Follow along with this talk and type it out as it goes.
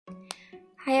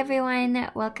Hi everyone,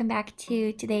 welcome back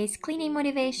to today's cleaning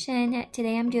motivation.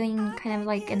 Today I'm doing kind of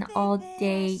like an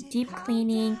all-day deep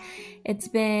cleaning. It's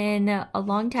been a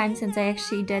long time since I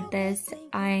actually did this.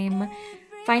 I'm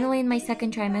finally in my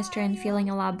second trimester and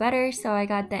feeling a lot better, so I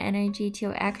got the energy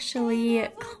to actually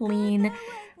clean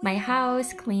my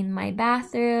house, clean my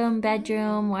bathroom,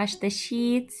 bedroom, wash the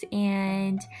sheets,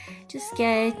 and just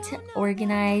get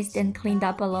organized and cleaned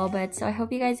up a little bit. So I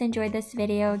hope you guys enjoyed this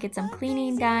video, get some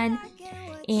cleaning done,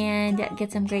 and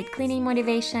get some great cleaning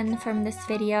motivation from this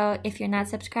video. If you're not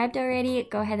subscribed already,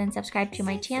 go ahead and subscribe to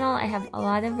my channel. I have a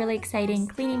lot of really exciting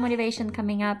cleaning motivation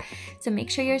coming up, so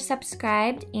make sure you're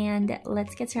subscribed, and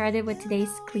let's get started with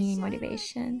today's cleaning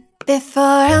motivation. Before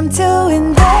I'm too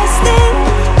invested,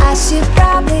 I should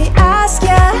probably ask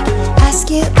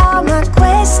you all my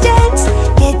questions,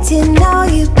 get to know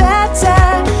you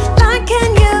better. Like,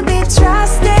 can you be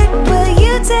trusted? Will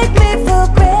you take me for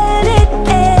granted?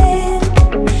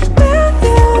 Will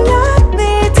you let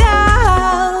me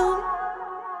down?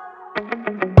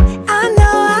 I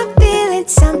know I'm feeling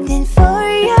something for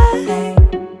you.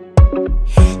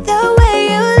 The way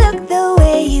you look, the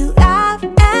way you laugh,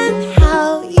 and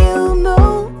how you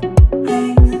move,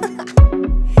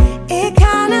 it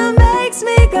kinda makes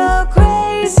me go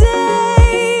crazy.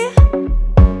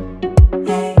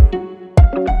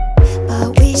 But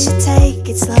we should take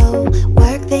it slow,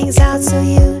 work things out so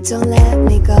you don't let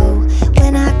me go.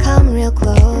 When I come real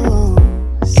close,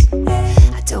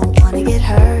 I don't wanna get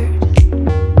hurt,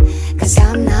 'cause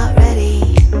I'm not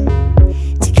ready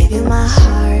to give you my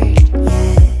heart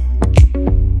yet.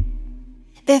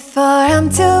 Before I'm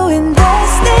too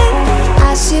invested,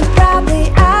 I should probably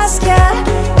ask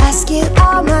you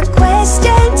all my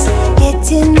questions, get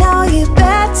to know you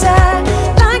better.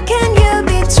 Like, can you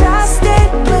be trusted?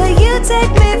 Will you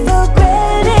take me for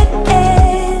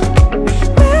granted?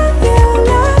 Will you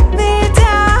let me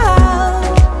down?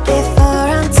 Before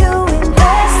I'm too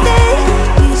invested,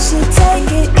 we should take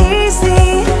it easy.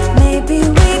 Maybe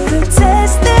we could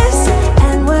test this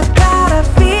and work out our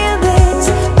feelings.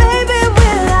 Baby,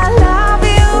 will I love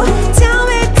you? Tell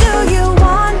me, do you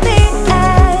want me?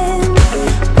 And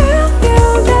will you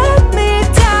let me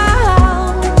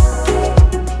down?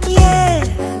 Yeah.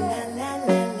 La la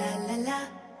la la la la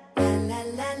la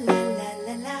la la la la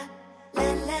la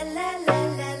la la la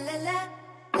la la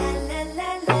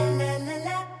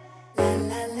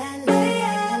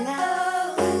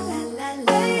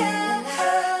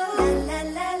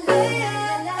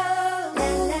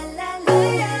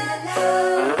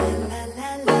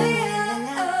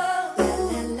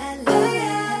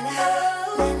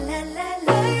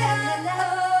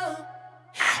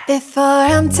Before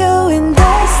I'm too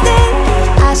invested,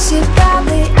 I should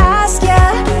probably ask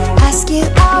you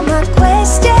all my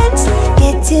questions,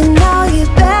 get to know you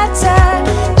better.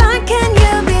 Like, can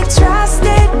you be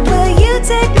trusted? Will you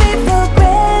take me for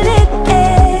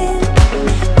granted?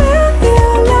 Will you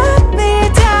let me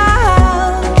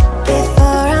down?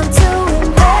 Before I'm too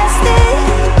invested,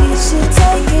 we should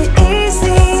take it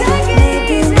easy.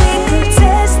 Maybe we could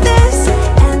test this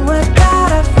and work out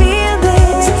our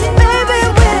feelings. Baby,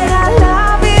 will I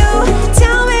love you?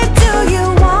 Tell me, do you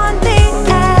want me?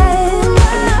 And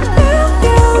will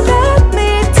you let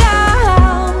me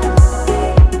down?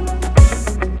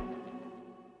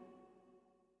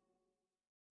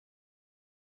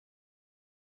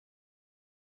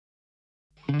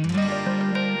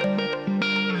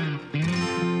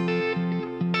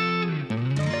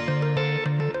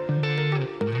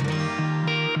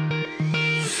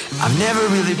 I've never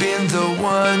really been the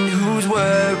one who's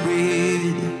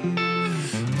worried,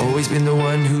 always been the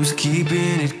one who's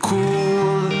keeping it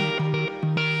cool.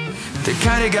 The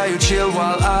kind of guy who chill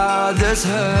while others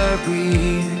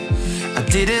hurry. I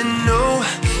didn't know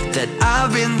that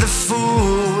I've been the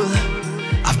fool.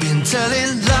 I've been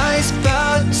telling lies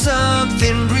about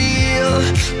something real,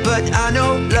 but I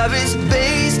know love is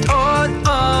based on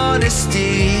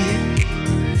honesty.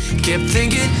 Kept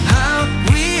thinking how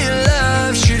real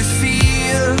love should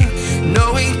feel,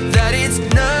 knowing that it's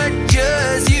not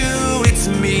just you, it's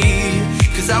me.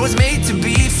 'Cause I was made to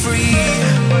be free.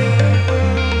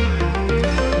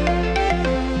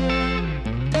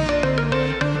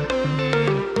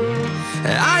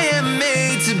 I am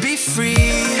made to be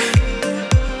free.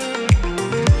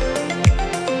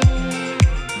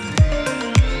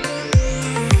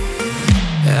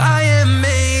 I am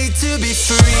made to be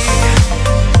free.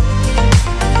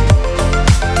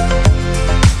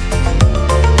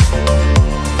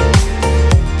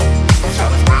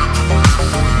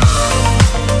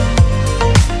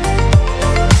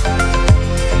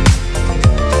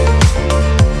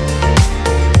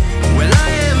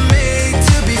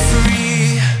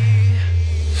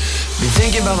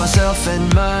 thinking about myself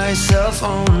and myself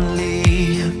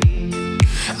only.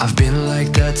 I've been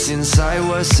like that since I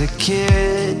was a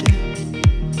kid.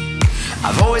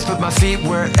 I've always put my feet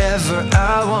wherever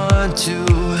I want to.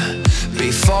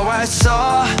 Before I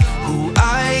saw who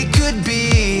I could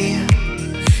be,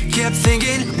 kept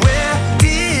thinking, where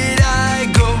did I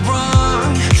go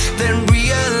wrong? Then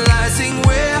realizing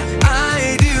where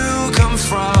I do come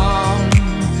from,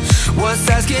 was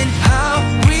asking how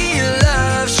real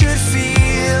love should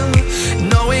feel,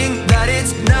 knowing that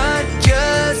it's not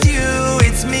just you,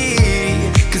 it's me,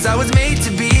 'cause I was made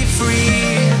to be free.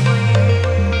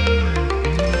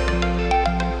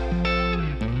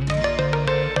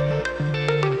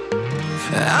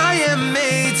 I am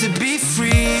made to be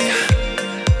free.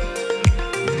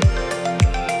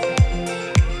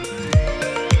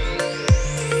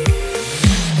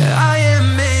 I am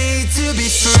made to be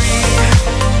free.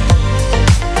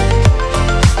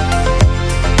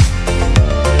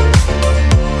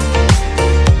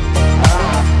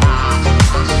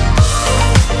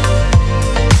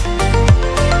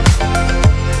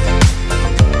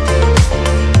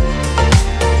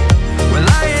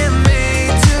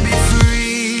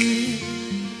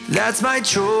 That's my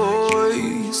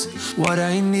choice, what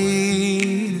I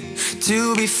need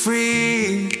to be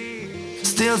free.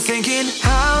 Still thinking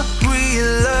how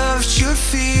real love should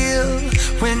feel,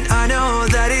 when I know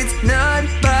that it's not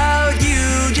about you,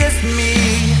 just me.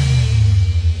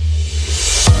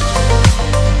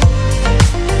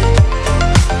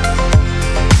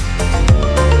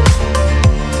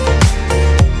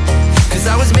 'Cause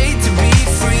I was made to be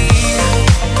free.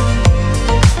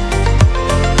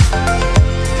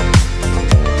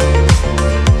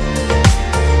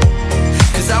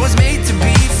 I was made to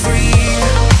be free.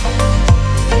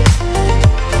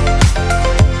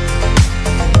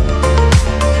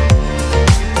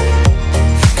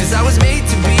 Cause I was made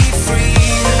to be free.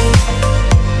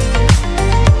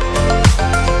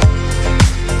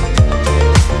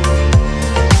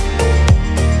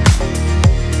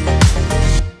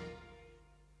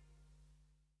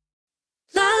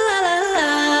 La la la la,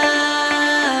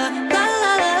 la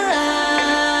la la la,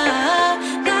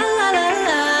 la la la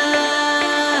la.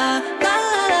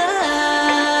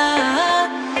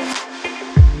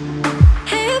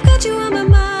 Hey, I've got you on my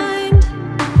mind.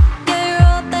 Yeah, you're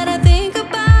all that I think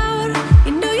about.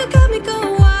 You know you got me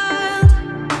going wild.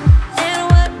 And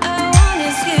what I want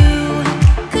is you.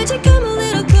 Could you come a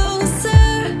little closer?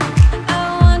 I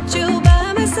want you by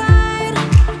my side,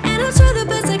 and I'll try the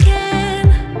best I can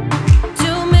to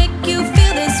make you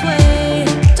feel this way.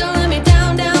 Don't let me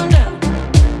down, down, down.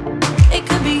 It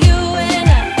could be you and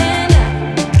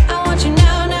I want you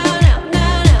now, now, now,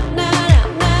 now, now, now,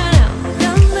 now, now.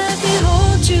 Come let me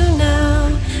hold you now.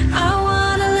 I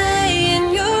wanna lay in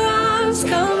your arms.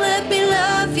 Come let me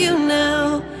love you now.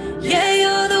 Yeah,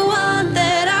 you're the one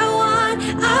that I want.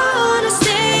 I wanna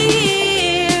stay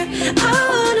here. I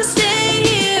wanna stay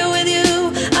here with you.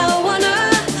 I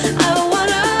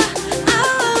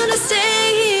wanna stay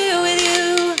here with you.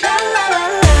 La la la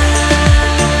la,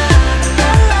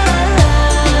 la la la la,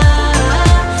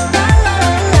 la la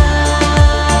la la.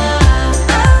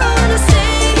 I wanna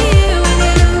stay here with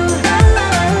you. La la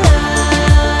la la,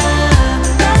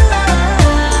 la la la la,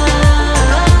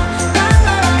 la la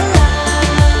la la.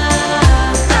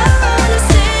 I wanna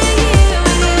stay here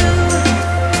with you.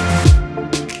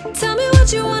 Tell me what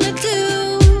you wanna do.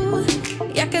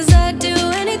 Yeah, 'cause I'd do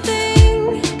anything.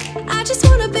 I just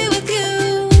wanna be with you.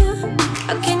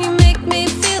 How can you make me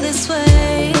feel this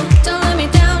way? Don't let me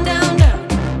down, down, down.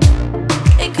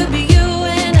 It could be you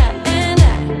and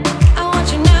I want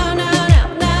you now, now, now,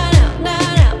 now, now, now,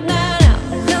 now, now.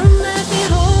 Come let me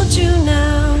hold you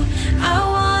now. I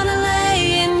wanna lay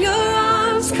in your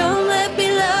arms. Come let me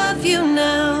love you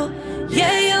now.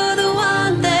 Yeah, you're the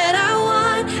one that I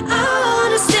want. I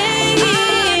wanna stay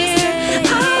here.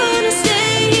 I wanna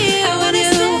stay here with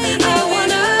you.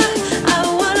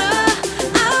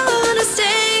 I wanna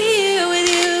stay here with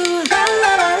you. La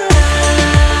la la la,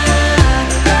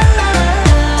 la la la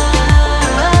la,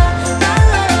 la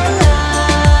la la la.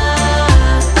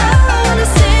 I wanna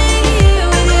stay here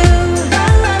with you. La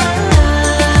la la la,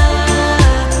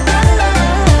 la la la la,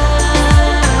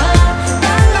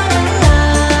 la la la la.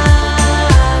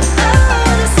 I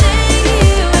wanna stay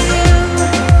here with you.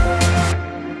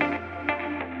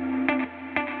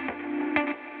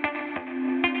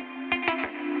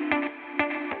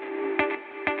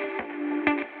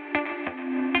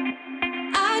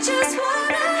 I just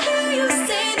wanna hear you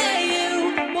say that you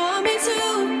want me to.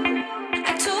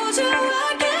 I told you I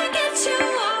can't get you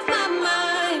off my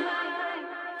mind.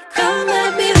 Come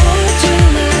let me hold you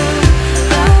now.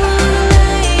 I wanna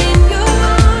lay in your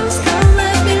arms.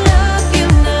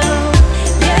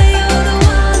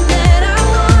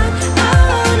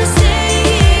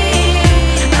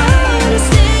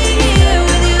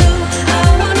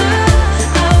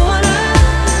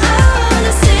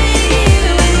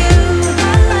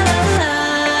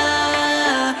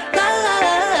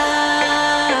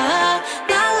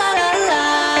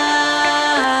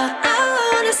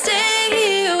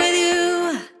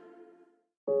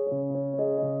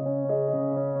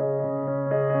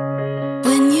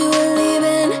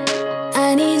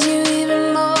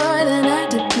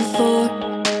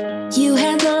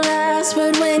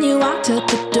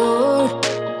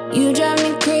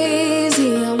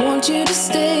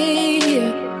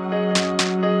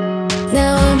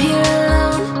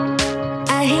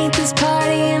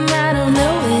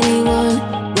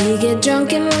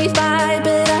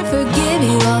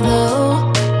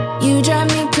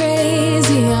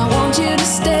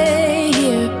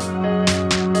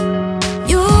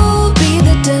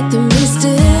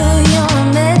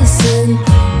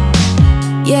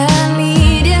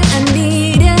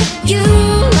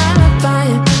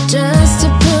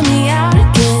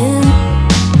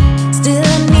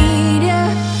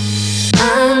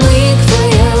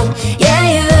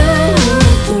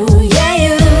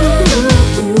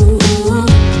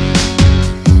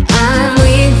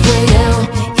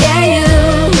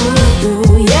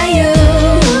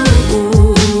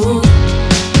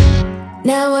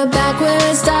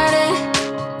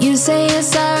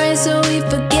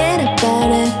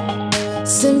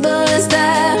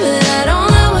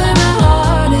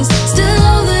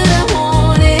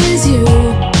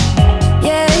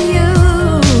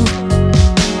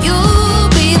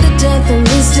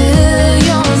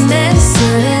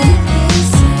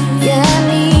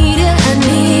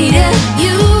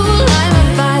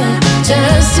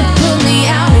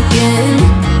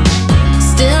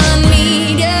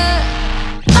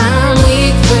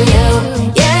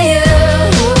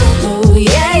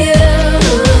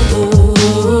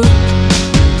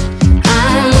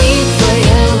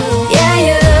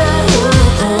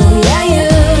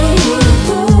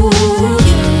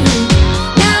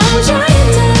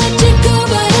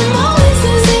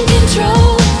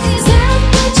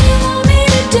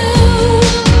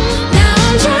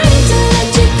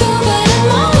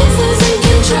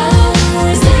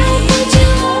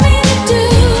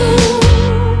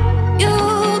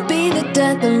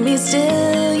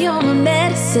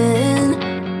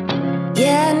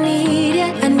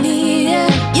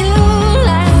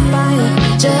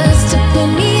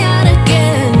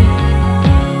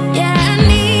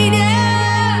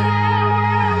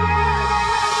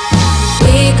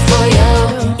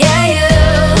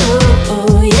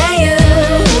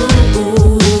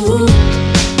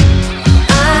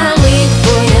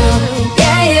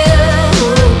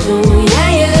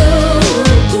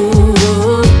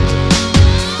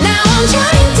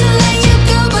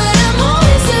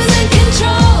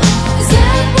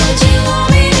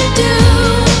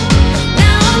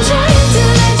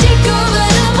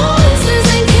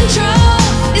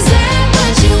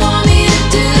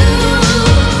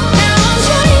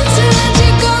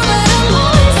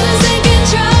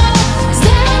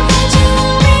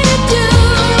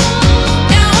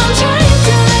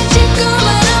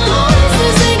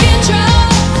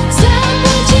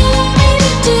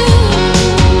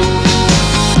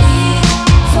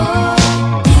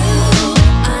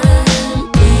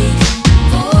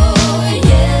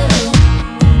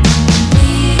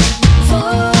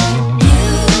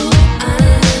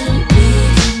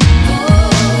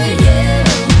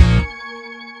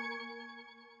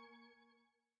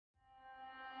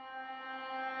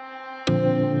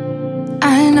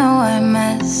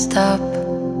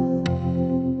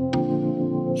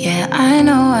 Yeah, I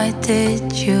know I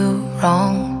did you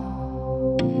wrong,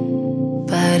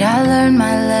 but I learned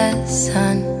my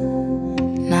lesson.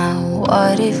 Now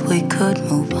what if we could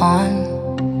move on?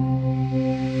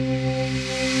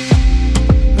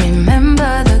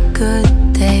 Remember the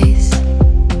good days.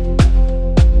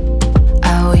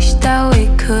 I wish that we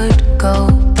could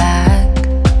go back.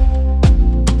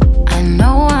 I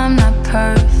know I'm not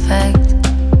perfect,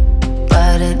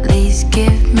 but at least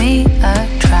give me a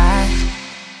try.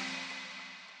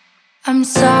 I'm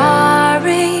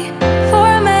sorry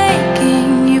for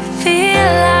making you feel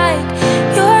like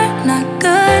you're not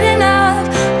good enough,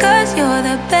 'cause you're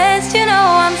the best, you know.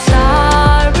 I'm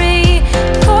sorry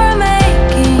for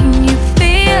making you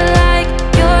feel like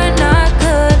you're not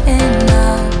good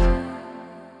enough.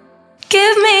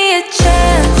 Give me a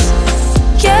chance,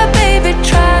 yeah baby,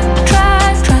 try, try,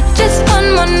 try. Just one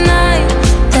more night,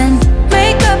 then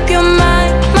make up your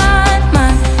mind, mind,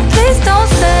 mind. Please don't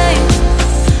say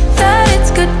that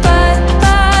it's goodbye,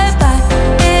 bye, bye.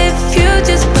 If you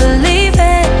just believe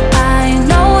it, I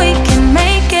know we can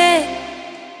make it.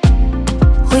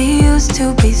 We used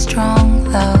to be strong,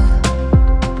 love.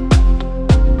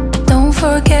 Don't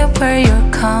forget where you're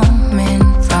coming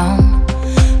from.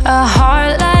 A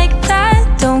heart like that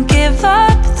don't give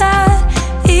up that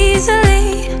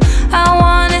easily. I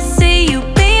wanna see you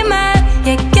be mad,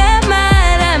 yeah, get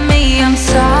mad at me. I'm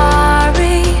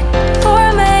sorry for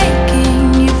making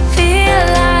you feel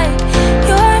like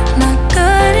you're not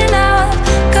good enough,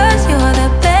 'cause you're the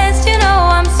best, you know.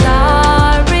 I'm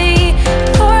sorry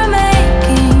for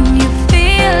making you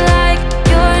feel like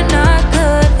you're not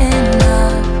good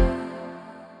enough.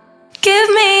 Give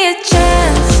me a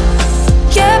chance,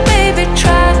 yeah baby,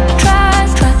 try, try,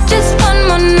 try. Just one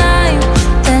more night,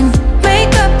 then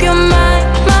make up your mind,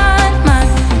 mind, mind.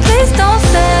 Please don't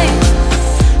say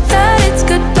that it's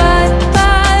goodbye,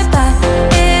 bye, bye.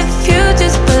 If you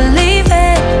just believe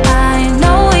it, I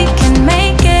know we can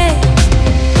make it.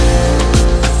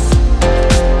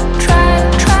 Try,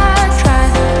 try, try.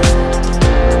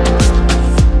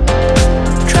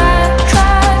 Try,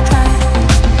 try, try.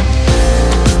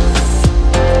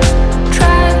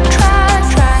 Try, try,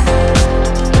 try.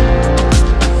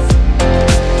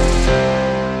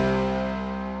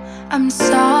 I'm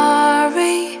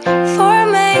sorry for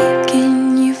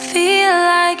making you feel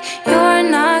like you're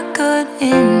not good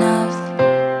enough.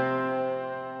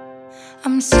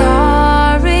 I'm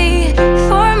sorry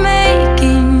for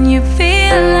making you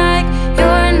feel like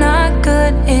you're not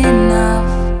good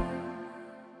enough.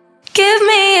 Give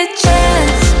me a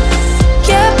chance,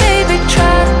 yeah baby,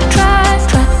 try, try,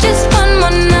 try. Just one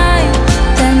more night,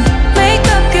 then make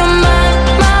up your mind,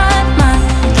 mind, mind.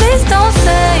 Please don't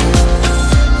say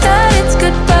that it's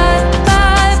goodbye,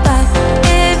 bye, bye.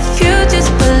 If you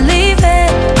just believe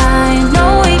it, I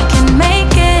know we can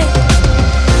make it.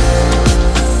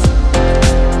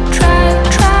 Try,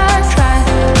 try, try.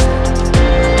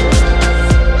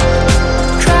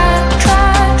 Try,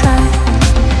 try, try.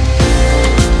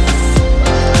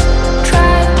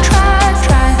 Try, try,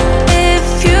 try. If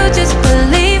you just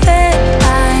believe it,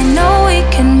 I know we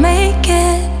can make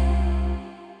it.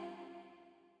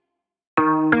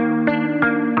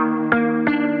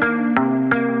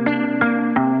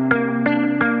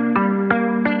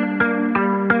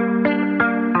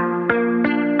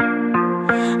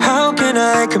 How can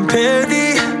I compare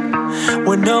thee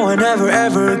when no one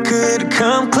ever could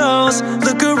come close?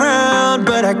 Look around,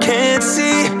 but I can't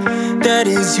see. That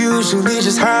is usually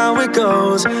just how it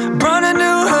goes. Brought a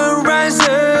new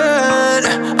horizon,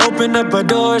 opened up our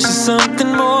doors to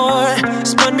something more.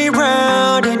 Spun me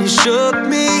round and you shook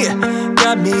me,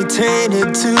 got me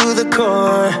tainted to the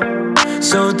core.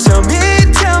 So tell me,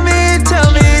 tell me,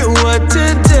 tell me what to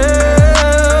do.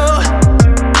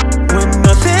 When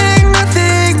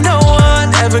nothing, no one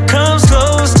ever comes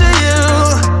close to you,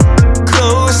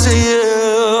 close to you.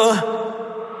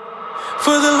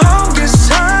 For the longest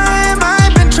time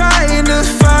I've been trying to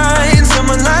find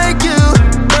someone like you,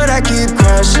 but I keep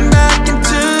crashing back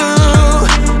into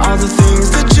all the things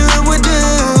that you would do.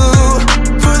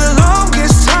 For the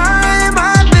longest time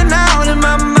I've been out of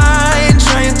my mind,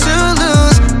 trying to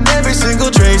lose every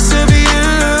single trace of you.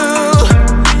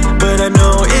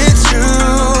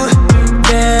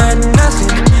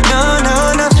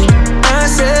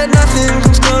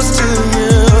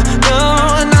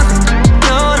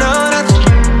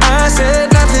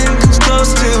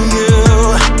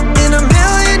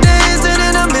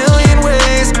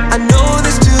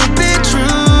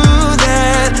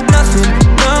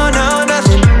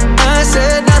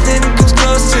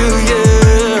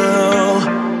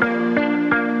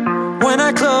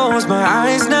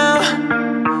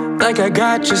 like I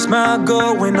got your smile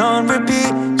going on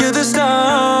repeat. You're the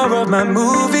star of my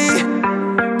movie,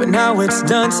 but now it's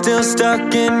done, still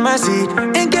stuck in my seat.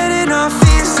 Ain't getting off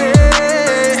easy,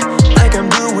 like I'm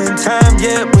doing time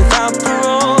yet without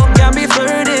parole. Got me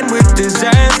flirting with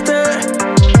disaster,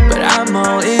 but I'm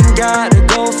all in, gotta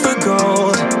go for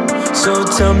gold. So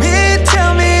tell me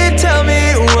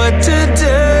what to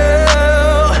do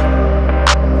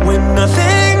when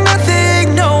nothing,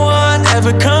 no one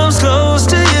ever comes close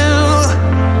to you,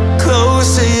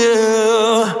 close to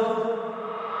you.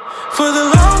 For the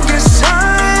longest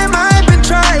time I've been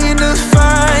trying to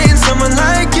find someone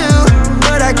like you,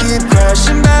 but I keep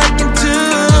crashing back into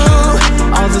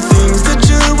all the things that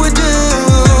you would do.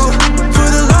 For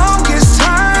the longest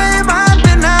time I've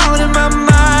been out of my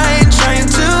mind, trying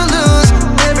to lose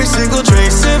every single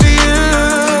trace of you.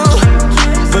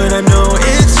 But I know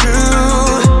it's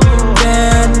true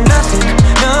that nothing,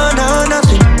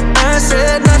 nothing, I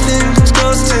said nothing comes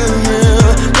close to you.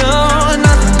 No,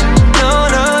 nothing,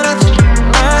 nothing,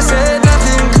 I said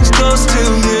nothing comes close to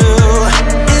you.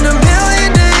 In a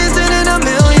million days and in a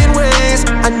million ways,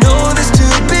 I know this to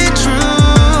be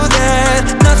true,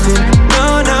 that nothing,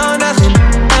 nothing,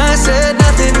 I said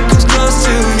nothing comes close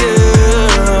to you.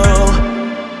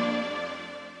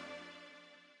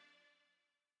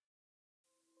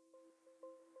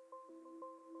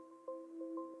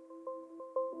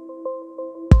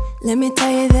 Let me tell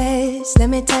you this, let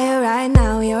me tell you right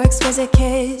now, your exquisite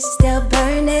kiss still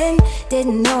burning.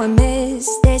 Didn't know I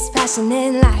missed this passion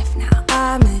in life. Now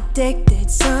I'm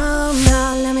addicted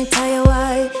somehow. Let me tell you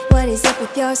what is up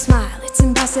with your smile. It's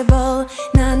impossible,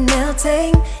 not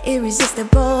melting,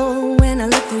 irresistible. When I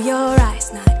look through your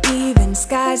eyes, not even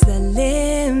sky's the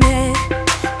limit.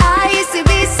 I used to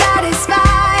be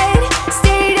satisfied,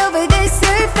 stayed over the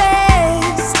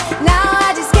surface. Now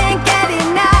I just can't get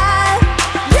enough.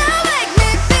 You make me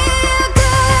feel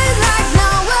good like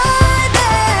no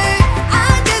other.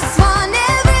 I just want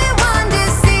everyone to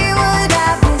see what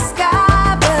I've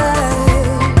discovered.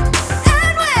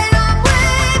 And when I'm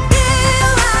with you,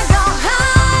 I go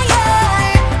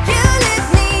higher. You lift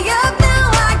me up, now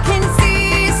I can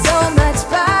see so much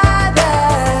farther.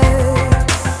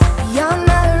 Beyond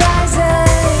the horizon,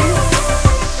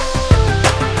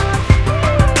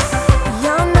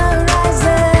 beyond the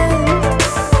horizon.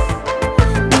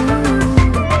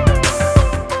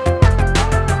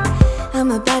 I'm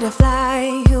a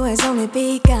butterfly who has only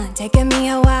begun, taking me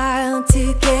a while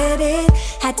to get it.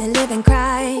 Had to live and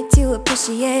cry to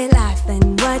appreciate life,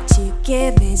 and what you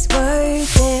give is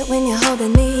worth it. When you're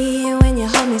holding me, when you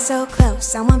hold me so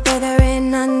close, I want further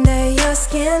in under your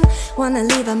skin. Wanna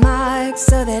leave a mark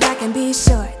so that I can be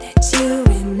sure that you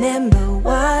remember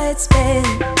what's been.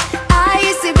 I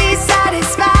used to be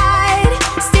satisfied,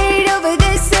 stayed over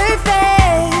the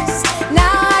surface.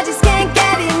 Now I just can't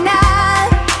get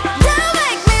enough. You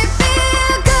make me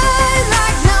feel good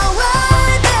like no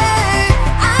other.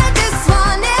 I just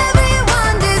want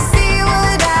everyone to see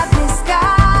what I've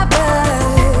discovered.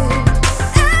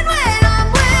 And when I'm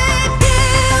with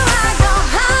you, I go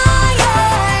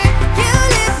higher. You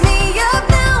lift me up,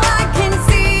 now I can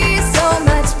see so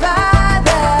much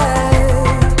farther.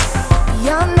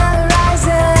 Beyond the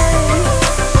horizon,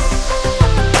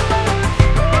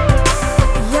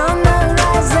 beyond the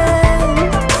horizon.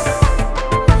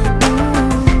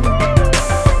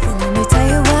 And let me tell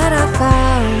you what I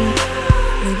found,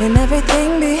 leaving everything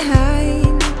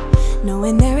behind,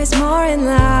 knowing there is more in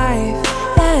life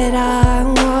that I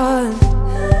want.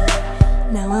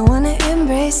 Now I wanna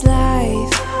embrace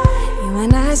life, you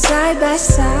and I side by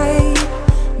side,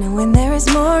 knowing there is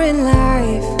more in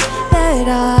life that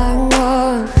I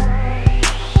want.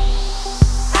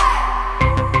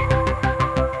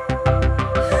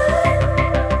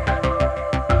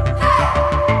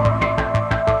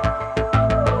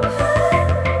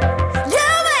 You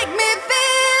make me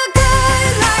feel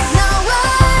good like no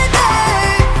other.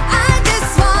 I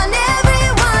just want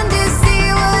everyone to see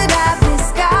what I've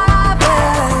discovered.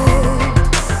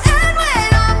 And when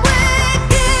I'm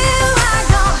with you, I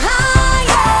go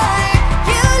higher.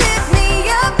 You lift me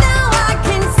up, now I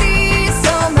can see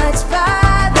so much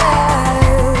farther.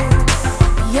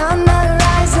 Beyond the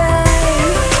horizon,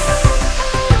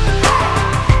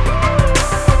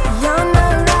 beyond the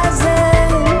horizon.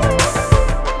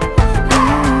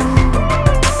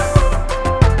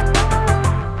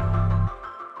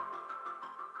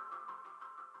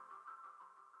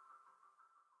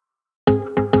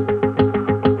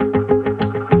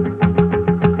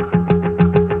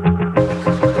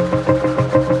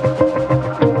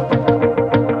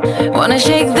 Wanna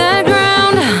shake the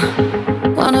ground,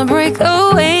 wanna break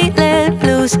away, let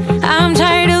loose. I'm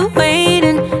tired of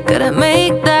waiting, gotta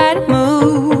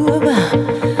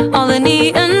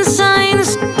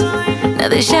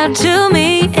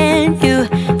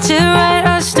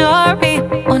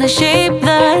wanna shape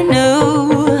the new.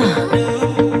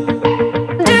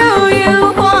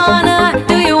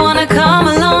 Do you wanna come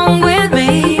along with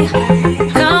me?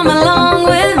 Come along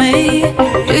with me.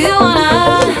 Do you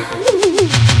wanna?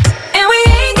 And we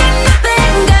ain't got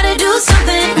nothing, gotta do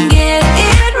something, get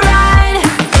it right.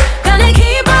 Gonna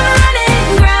keep on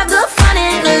running, grab the fun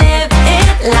and live it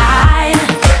light.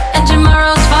 And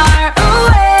tomorrow's far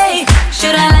away,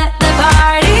 should I let the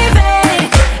party fade?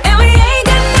 And we ain't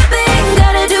got nothing,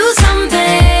 gotta do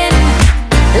something,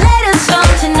 let us on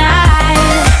tonight.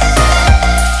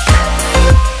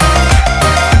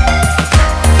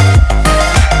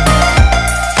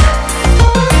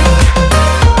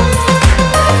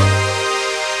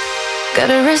 Got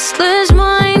a restless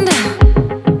mind,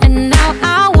 and now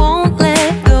I won't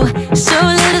let go. So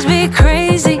let us be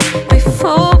crazy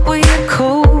before we're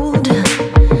cold.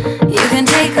 You can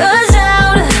take us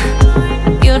out,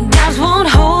 your doubts won't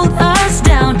hold us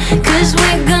down, 'cause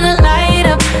we're gonna light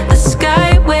up the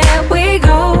sky where we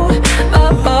go.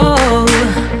 Oh, oh.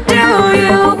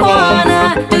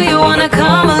 Do you wanna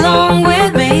come along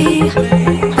with me?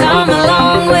 Come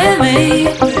along with me.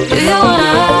 Do you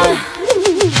wanna?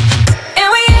 And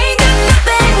we ain't got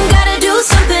nothing, gotta do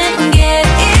something, get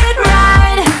it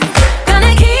right.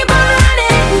 Gonna keep on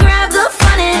running,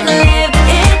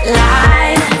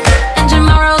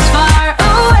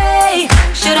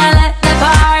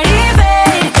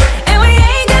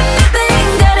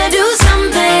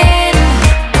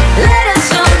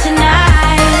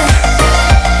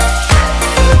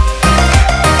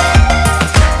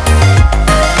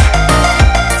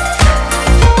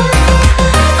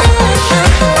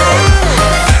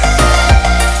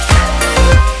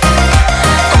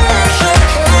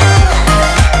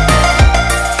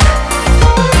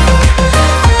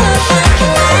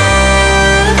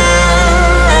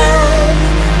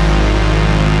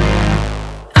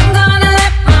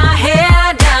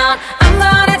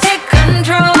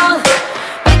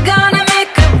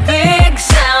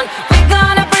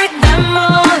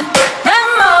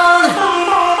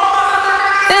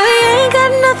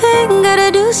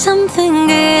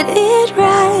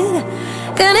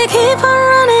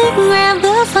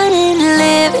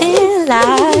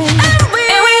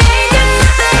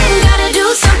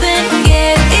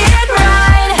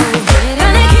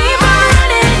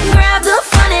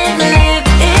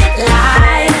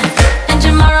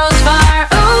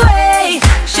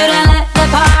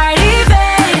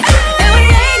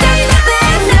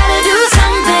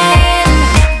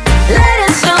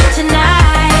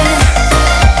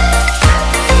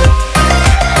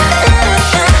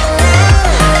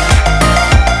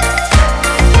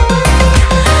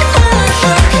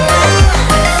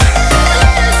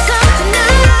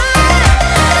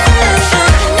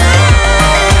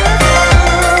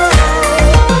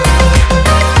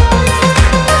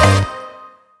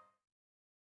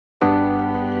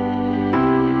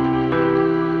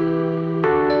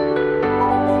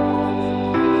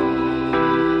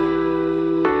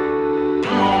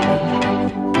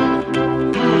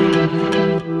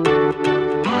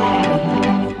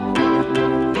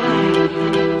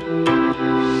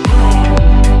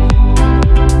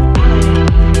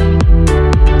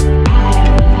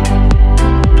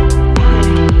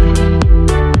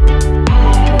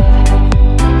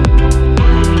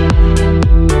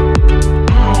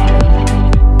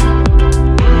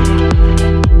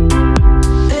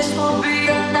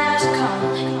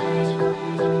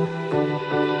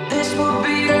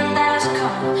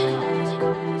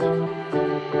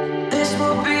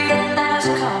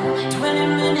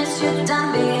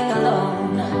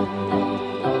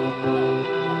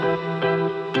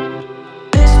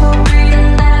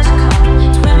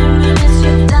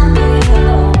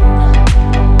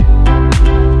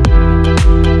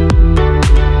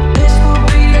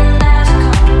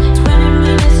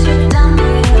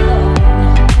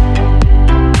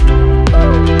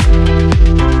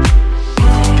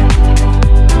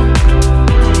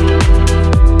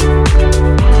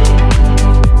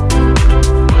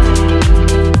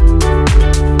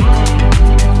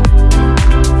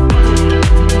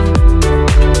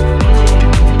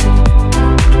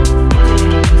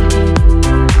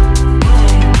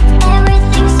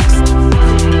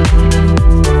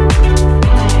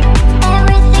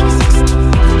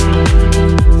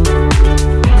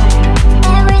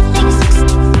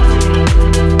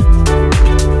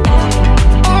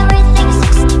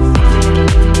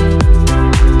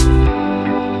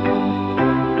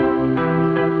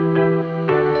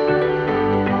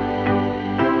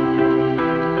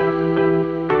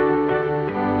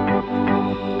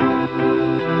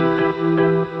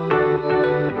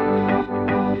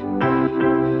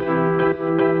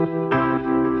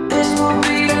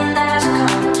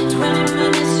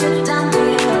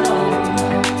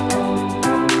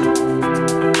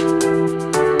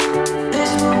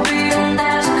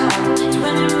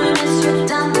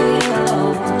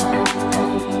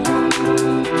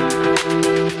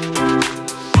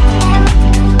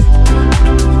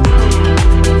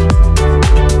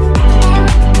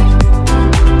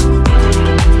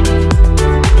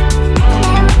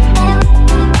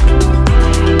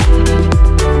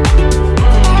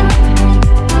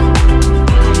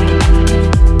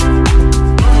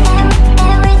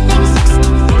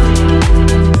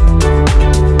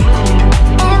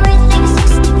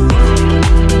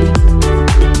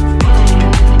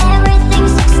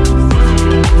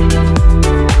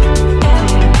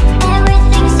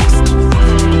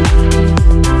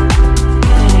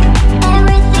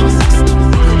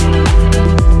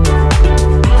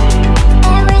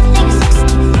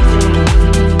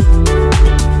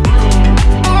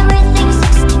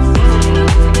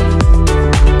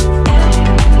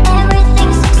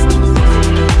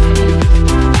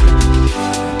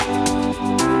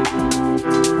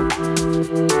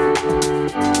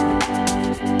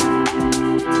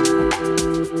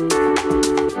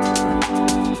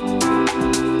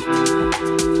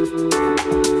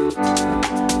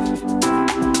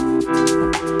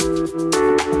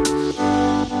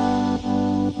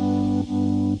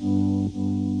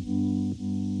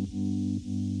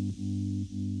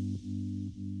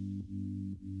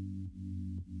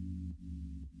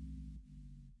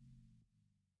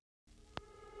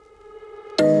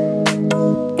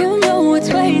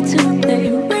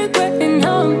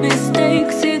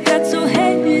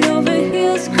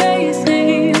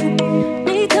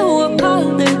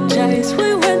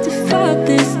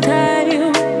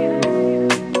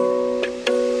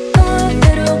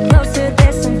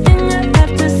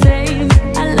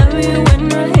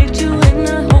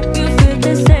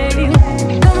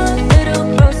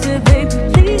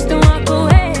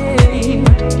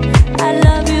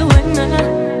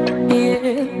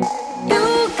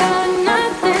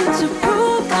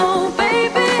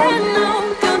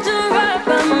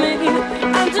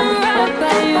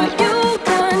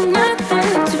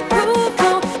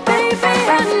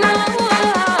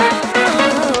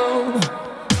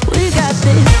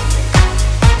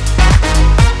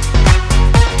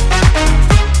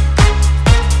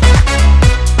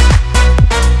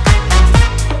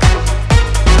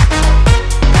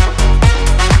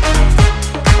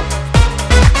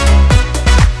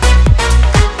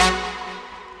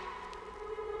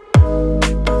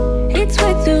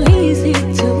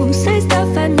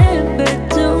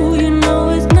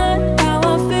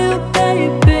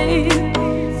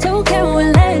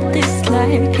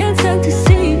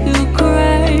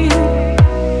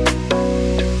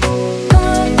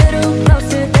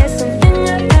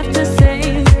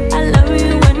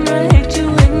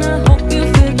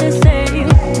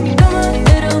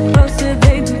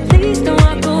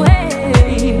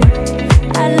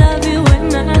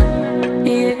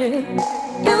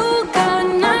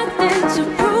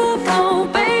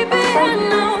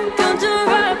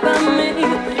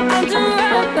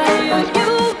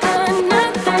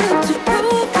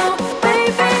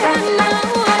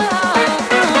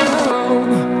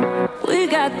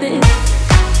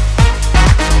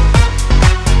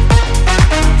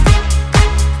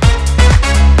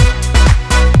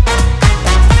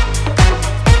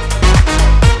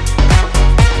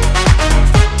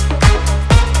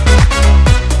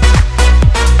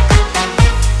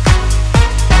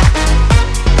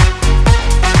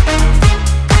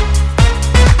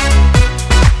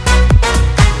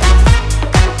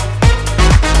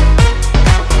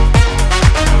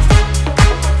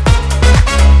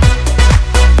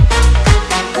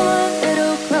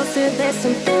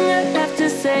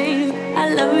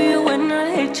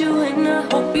 you, and I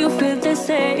hope you feel the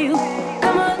same.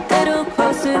 Come a little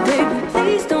closer, baby,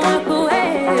 please don't walk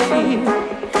away.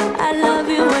 I love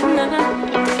you and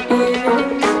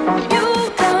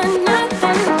you've got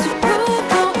nothing to prove,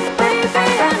 oh, baby,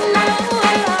 I know.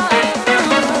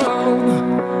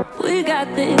 We got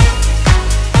this.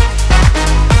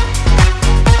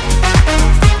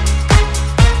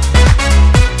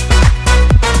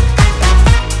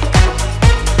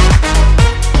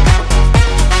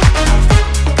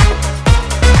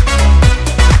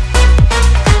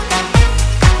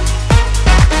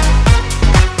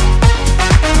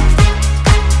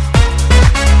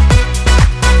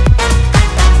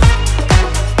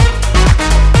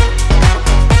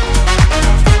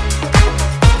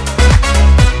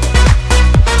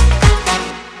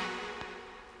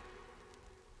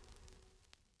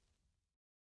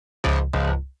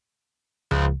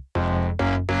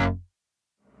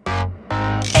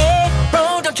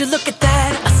 Don't you look at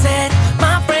that? I said,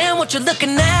 my friend, what you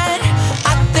looking at?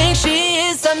 I think she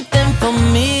is something for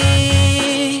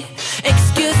me.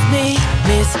 Excuse me,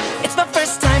 miss, it's my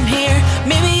first time here.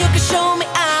 Maybe you could show me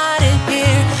out of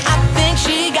here. I think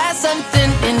she got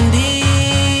something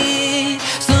indeed.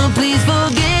 So please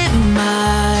forgive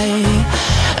my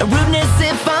rudeness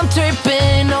if I'm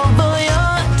tripping over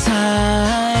your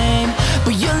time.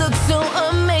 But you look so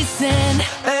amazing,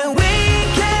 and we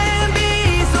can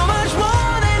be so much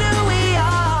more than who we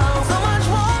are. So much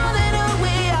more than who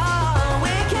we are.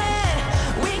 We can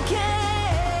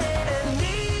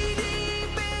knee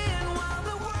deep in while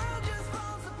the world just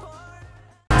falls apart.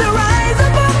 The rise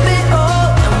above it all,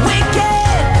 and we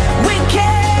can.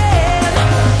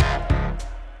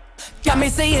 Got me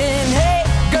saying, hey,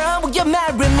 girl, will you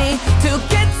marry me? 2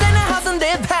 kids in a house and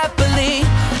live happily.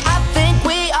 I think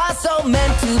we are so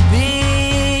meant to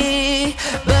be.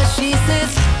 But she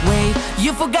says, wait,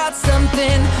 you forgot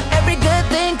something. Every good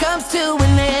thing comes to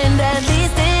an end. At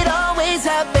least it always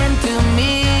happened to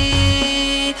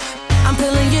me. I'm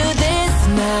telling you this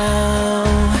now.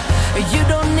 You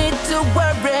don't need to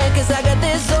worry, 'cause I got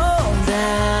this all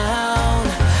down.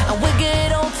 And we'll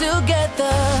get on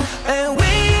together. And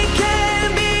we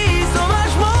can be so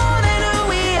much more than who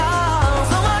we are.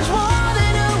 So much more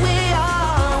than who we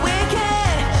are. We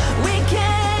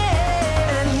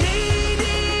can knee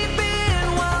deep in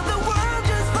while the world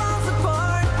just falls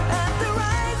apart. At the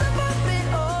rise above it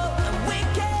all, and we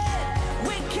can.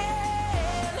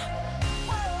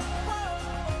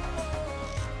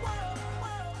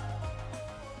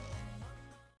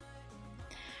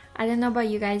 I don't know about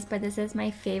you guys, but this is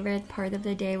my favorite part of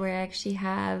the day, where I actually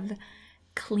have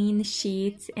clean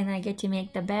sheets and I get to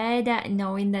make the bed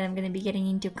knowing that I'm going to be getting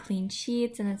into clean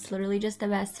sheets, and it's literally just the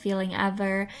best feeling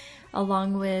ever,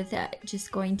 along with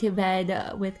just going to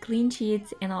bed with clean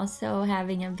sheets and also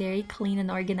having a very clean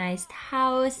and organized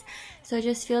house. So it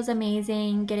just feels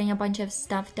amazing getting a bunch of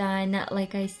stuff done.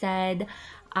 Like I said,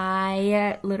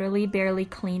 I literally barely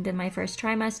cleaned in my first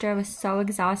trimester. I was so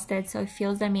exhausted, so it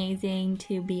feels amazing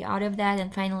to be out of that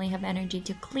and finally have energy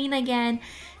to clean again.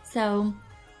 So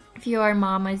if you are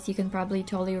mamas, you can probably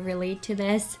totally relate to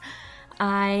this.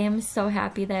 I am so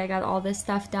happy that I got all this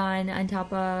stuff done on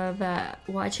top of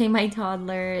watching my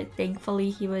toddler.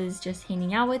 Thankfully, he was just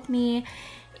hanging out with me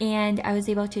and I was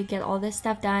able to get all this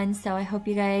stuff done. So I hope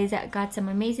you guys got some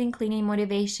amazing cleaning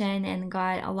motivation and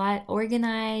got a lot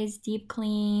organized, deep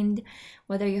cleaned,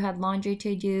 whether you had laundry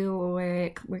to do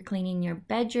or we're cleaning your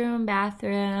bedroom,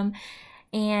 bathroom.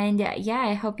 And yeah,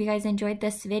 I hope you guys enjoyed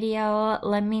this video.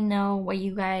 Let me know what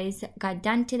you guys got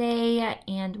done today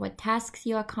and what tasks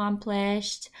you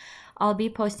accomplished. I'll be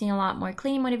posting a lot more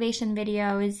cleaning motivation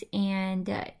videos,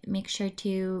 and make sure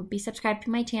to be subscribed to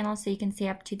my channel so you can stay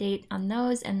up to date on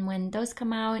those and when those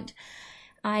come out.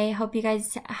 I hope you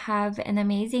guys have an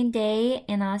amazing day,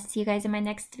 and I'll see you guys in my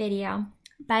next video.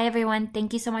 Bye everyone.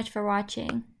 Thank you so much for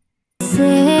watching.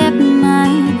 Sip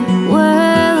my words.